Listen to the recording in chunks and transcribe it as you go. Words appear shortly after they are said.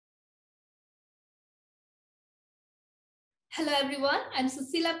Hello everyone, I'm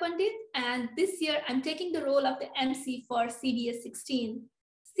Sushila Pandit, and this year I'm taking the role of the MC for CBA16.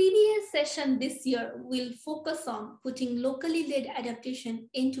 CBA session this year will focus on putting locally led adaptation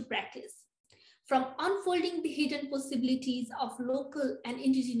into practice. From unfolding the hidden possibilities of local and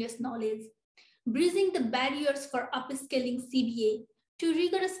indigenous knowledge, bridging the barriers for upscaling CBA to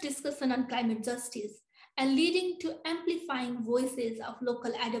rigorous discussion on climate justice, and leading to amplifying voices of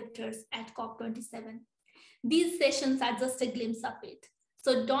local adapters at COP27. These sessions are just a glimpse of it.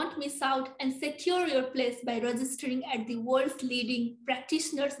 So don't miss out and secure your place by registering at the world's leading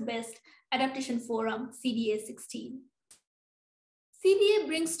practitioners-based adaptation forum, CBA16. CBA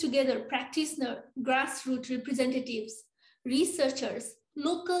brings together practitioner, grassroots representatives, researchers,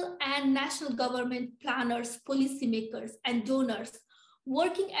 local and national government planners, policymakers, and donors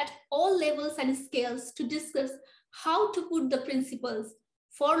working at all levels and scales to discuss how to put the principles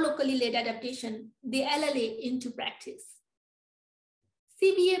for locally led adaptation, the LLA, into practice.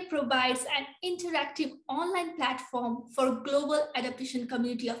 CBA provides an interactive online platform for global adaptation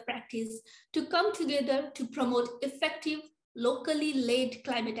community of practice to come together to promote effective, locally led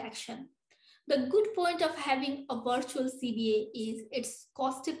climate action. The good point of having a virtual CBA is it's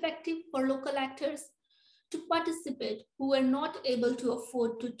cost-effective for local actors to participate who are not able to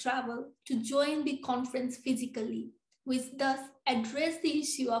afford to travel to join the conference physically, which thus address the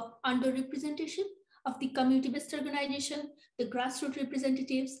issue of underrepresentation of the community-based organization, the grassroots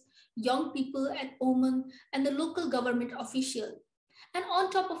representatives, young people at Oman, and the local government official. And on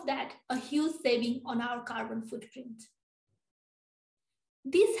top of that, a huge saving on our carbon footprint.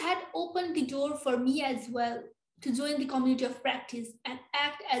 This had opened the door for me as well to join the community of practice and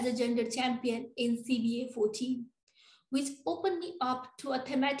act as a gender champion in CBA14, which opened me up to a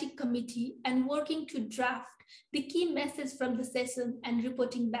thematic committee and working to draft the key message from the session and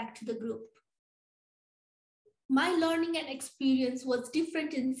reporting back to the group. My learning and experience was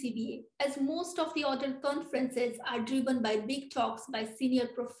different in CBA, as most of the other conferences are driven by big talks by senior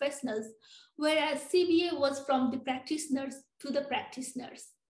professionals, whereas CBA was from the practitioners to the practitioners.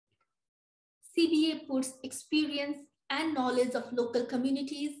 CBA puts experience and knowledge of local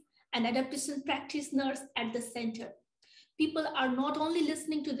communities and adaptation practitioners at the center. People are not only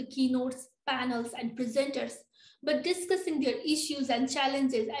listening to the keynotes, panels, and presenters, but discussing their issues and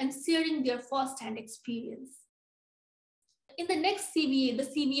challenges and sharing their first-hand experience. In the next CBA, the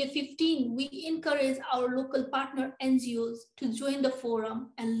CBA15, we encourage our local partner NGOs to join the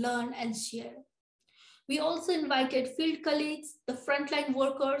forum and learn and share. We also invited field colleagues, the frontline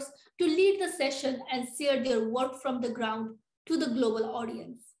workers, to lead the session and share their work from the ground to the global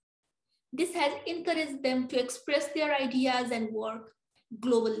audience. This has encouraged them to express their ideas and work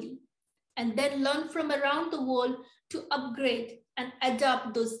globally, and then learn from around the world to upgrade and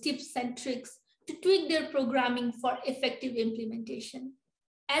adapt those tips and tricks to tweak their programming for effective implementation.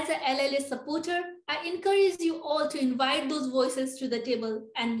 As a LLA supporter, I encourage you all to invite those voices to the table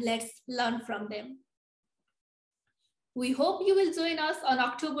and let's learn from them. We hope you will join us on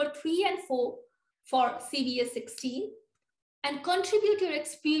October 3 and 4 for CBA16 and contribute your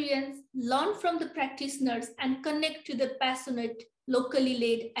experience, learn from the practitioners, and connect to the passionate, locally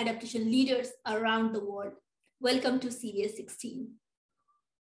led adaptation leaders around the world. Welcome to CBA16.